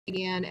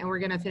again, and we're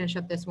going to finish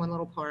up this one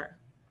little part.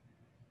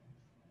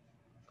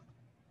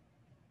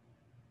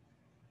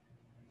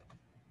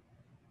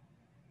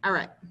 All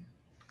right.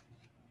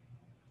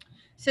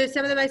 So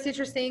some of the most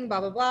interesting, blah,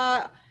 blah,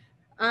 blah.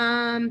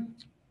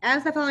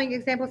 As the following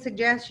example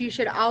suggests, you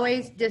should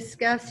always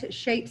discuss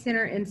shape,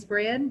 center, and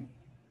spread.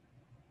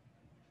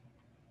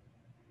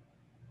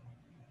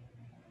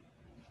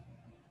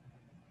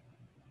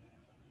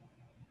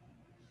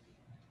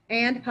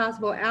 And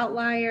possible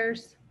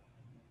outliers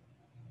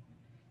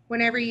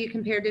whenever you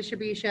compare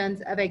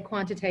distributions of a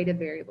quantitative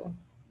variable.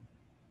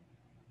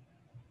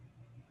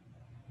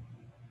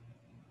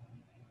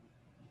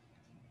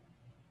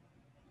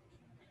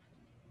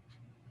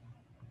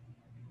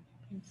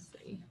 Let's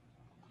see.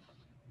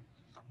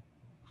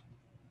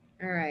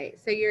 All right,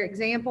 so your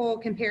example,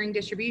 comparing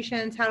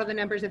distributions, how do the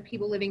numbers of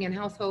people living in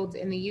households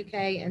in the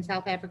UK and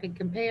South Africa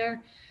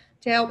compare?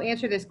 To help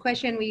answer this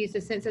question, we use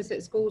the Census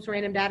at Schools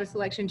random data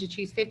selection to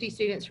choose 50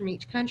 students from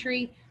each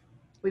country.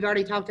 We've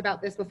already talked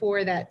about this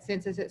before, that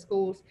Census at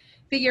Schools.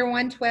 Figure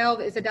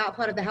 112 is a dot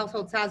plot of the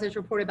household sizes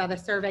reported by the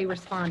survey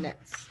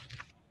respondents.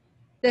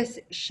 This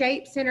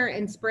shape, center,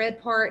 and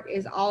spread part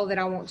is all that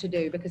I want to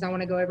do because I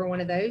want to go over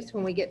one of those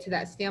when we get to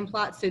that stem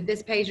plot. So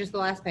this page is the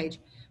last page.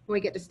 When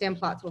we get to stem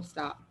plots, we'll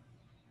stop.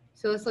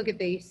 So let's look at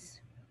these.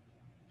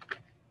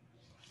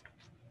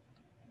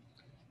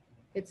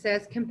 It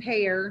says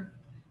compare.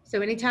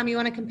 So anytime you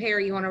want to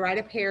compare, you want to write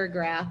a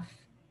paragraph.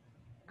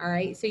 All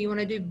right, so you want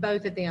to do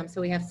both of them.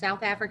 So we have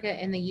South Africa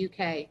and the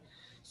UK.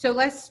 So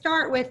let's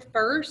start with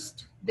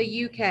first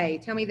the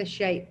UK. Tell me the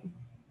shape.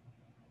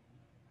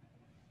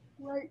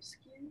 Right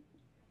skewed.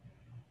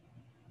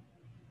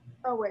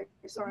 Oh wait,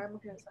 sorry, I'm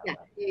looking at South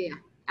Africa. Yeah,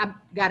 I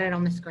got it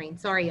on the screen.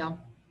 Sorry, y'all.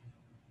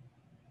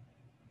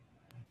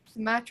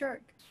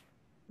 Symmetric.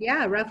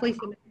 Yeah, roughly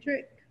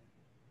symmetric.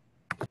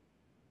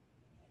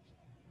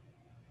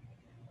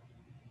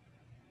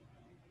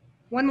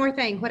 One more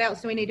thing. What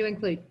else do we need to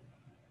include?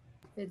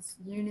 It's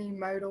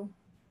unimodal.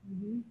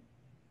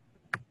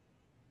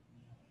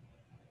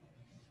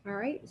 All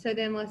right, so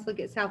then let's look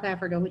at South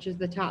Africa, which is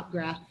the top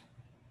graph.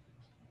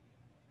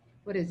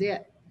 What is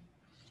it?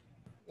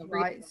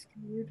 Right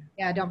skewed.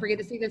 Yeah, don't forget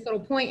to see this little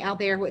point out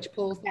there which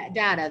pulls that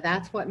data.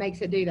 That's what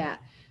makes it do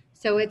that.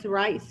 So it's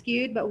right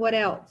skewed, but what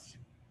else?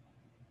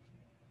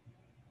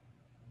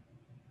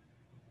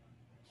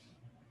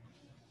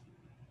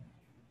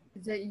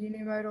 Is it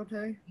unimodal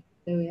too?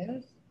 So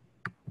yes.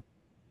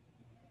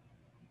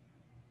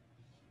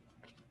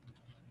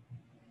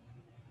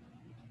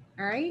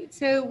 All right,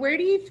 so where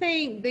do you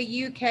think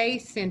the UK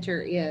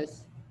center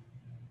is?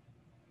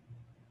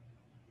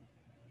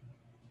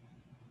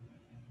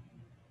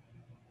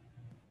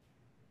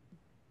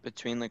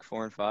 Between like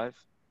 4 and 5.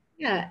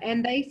 Yeah,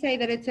 and they say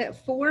that it's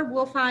at 4.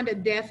 We'll find a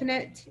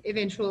definite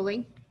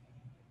eventually.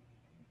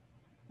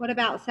 What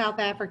about South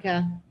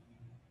Africa?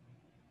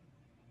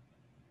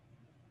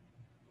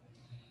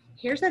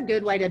 Here's a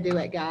good way to do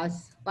it,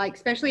 guys. Like,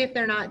 especially if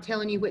they're not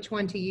telling you which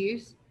one to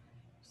use.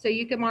 So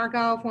you can mark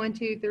off 1,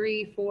 2,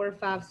 3, 4,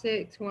 5,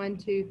 6. 1,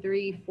 2,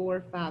 3,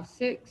 4, 5,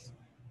 6.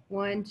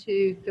 1,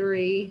 2,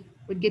 3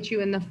 would get you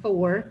in the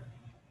 4.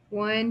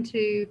 1,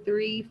 2,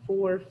 3,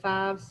 4,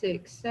 5,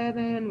 6,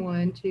 7.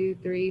 1, 2,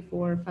 3,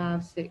 4,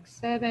 5, 6,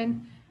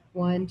 7.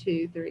 1,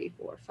 2, 3,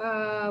 4,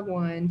 5.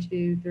 1,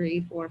 2,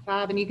 3, 4,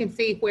 5. And you can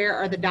see where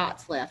are the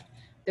dots left.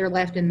 They're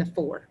left in the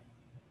 4.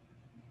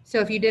 So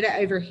if you did it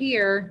over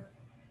here,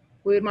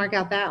 we would mark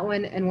out that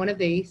one and one of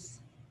these.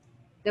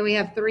 Then we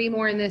have 3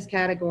 more in this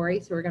category,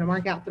 so we're going to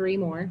mark out 3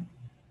 more.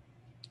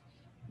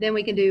 Then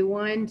we can do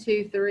 1,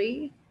 2,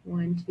 3,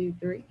 1, 2,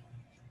 3,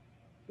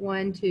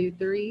 1, 2,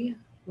 3,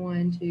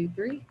 1, 2,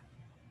 3,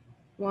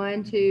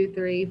 1, 2,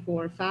 3,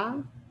 4,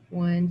 5,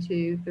 1,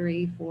 2,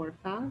 3, 4,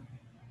 5,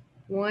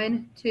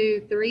 1,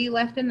 2, 3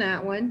 left in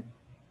that one.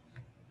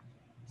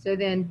 So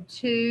then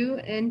 2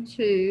 and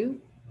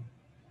 2,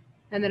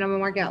 and then I'm going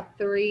to mark out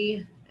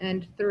 3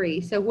 and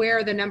 3. So where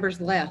are the numbers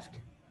left?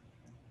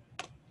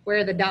 Where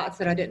are the dots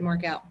that I didn't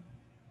mark out?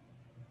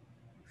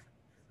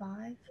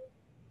 5,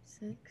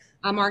 6.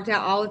 I marked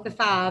out all of the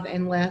 5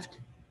 and left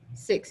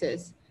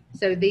 6s.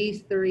 So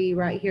these 3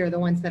 right here are the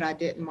ones that I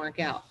didn't mark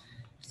out.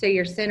 So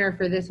your center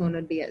for this one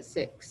would be at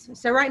 6.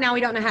 So right now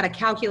we don't know how to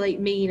calculate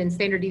mean and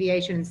standard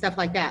deviation and stuff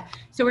like that.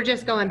 So we're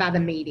just going by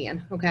the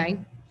median, okay?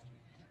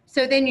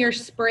 So then your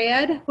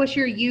spread, what's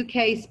your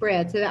UK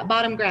spread? So that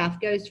bottom graph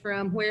goes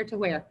from where to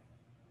where?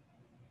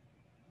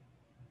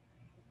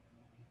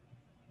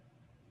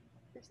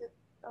 Is it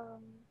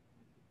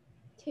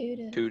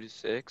 2 to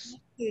 6.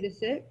 2 to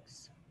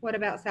 6. What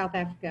about South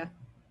Africa?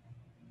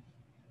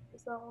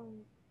 is that one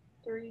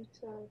 3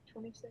 to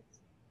 26?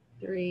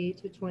 3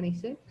 to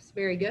 26.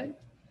 Very good.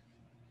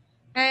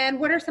 And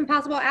what are some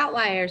possible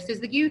outliers? Does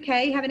the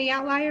UK have any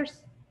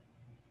outliers?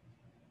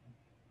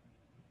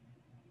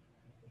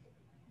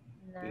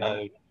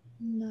 No.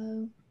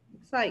 No.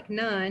 Looks like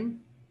none.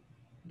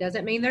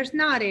 Doesn't mean there's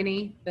not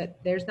any, but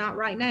there's not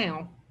right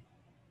now.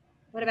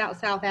 What about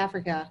South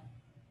Africa?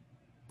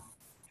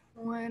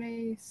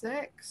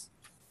 26.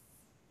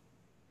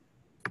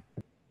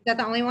 that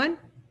the only one?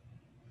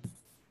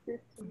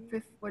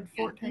 15. Would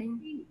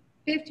 14,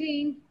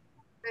 15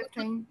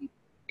 15?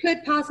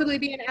 could possibly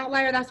be an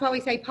outlier. That's why we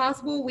say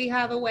possible. We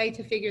have a way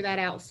to figure that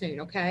out soon,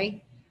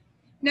 okay?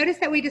 Notice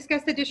that we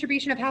discussed the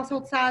distribution of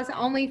household size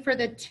only for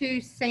the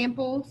 2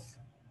 samples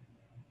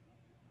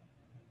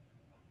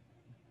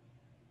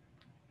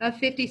of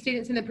 50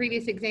 students in the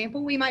previous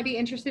example. We might be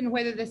interested in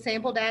whether the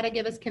sample data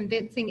give us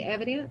convincing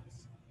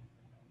evidence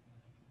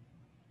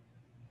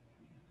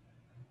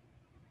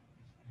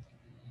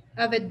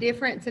of a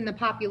difference in the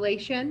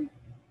population.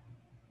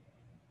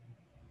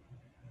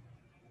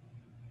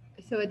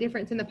 So a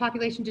difference in the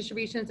population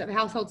distributions of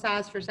household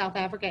size for South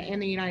Africa and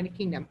the United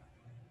Kingdom.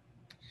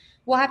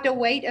 We'll have to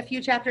wait a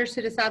few chapters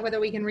to decide whether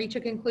we can reach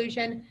a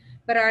conclusion,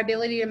 but our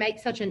ability to make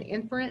such an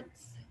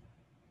inference,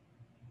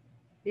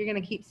 you're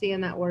going to keep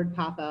seeing that word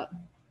pop up.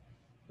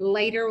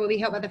 Later will be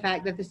helped by the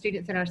fact that the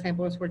students in our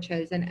samples were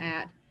chosen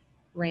at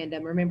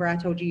random. Remember, I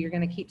told you you're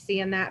going to keep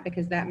seeing that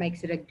because that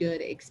makes it a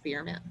good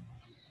experiment.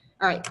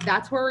 All right,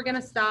 that's where we're going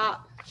to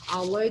stop.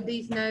 I'll load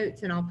these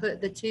notes and I'll put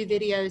the 2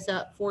 videos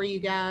up for you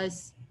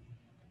guys.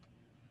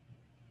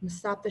 I'm gonna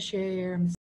stop the share.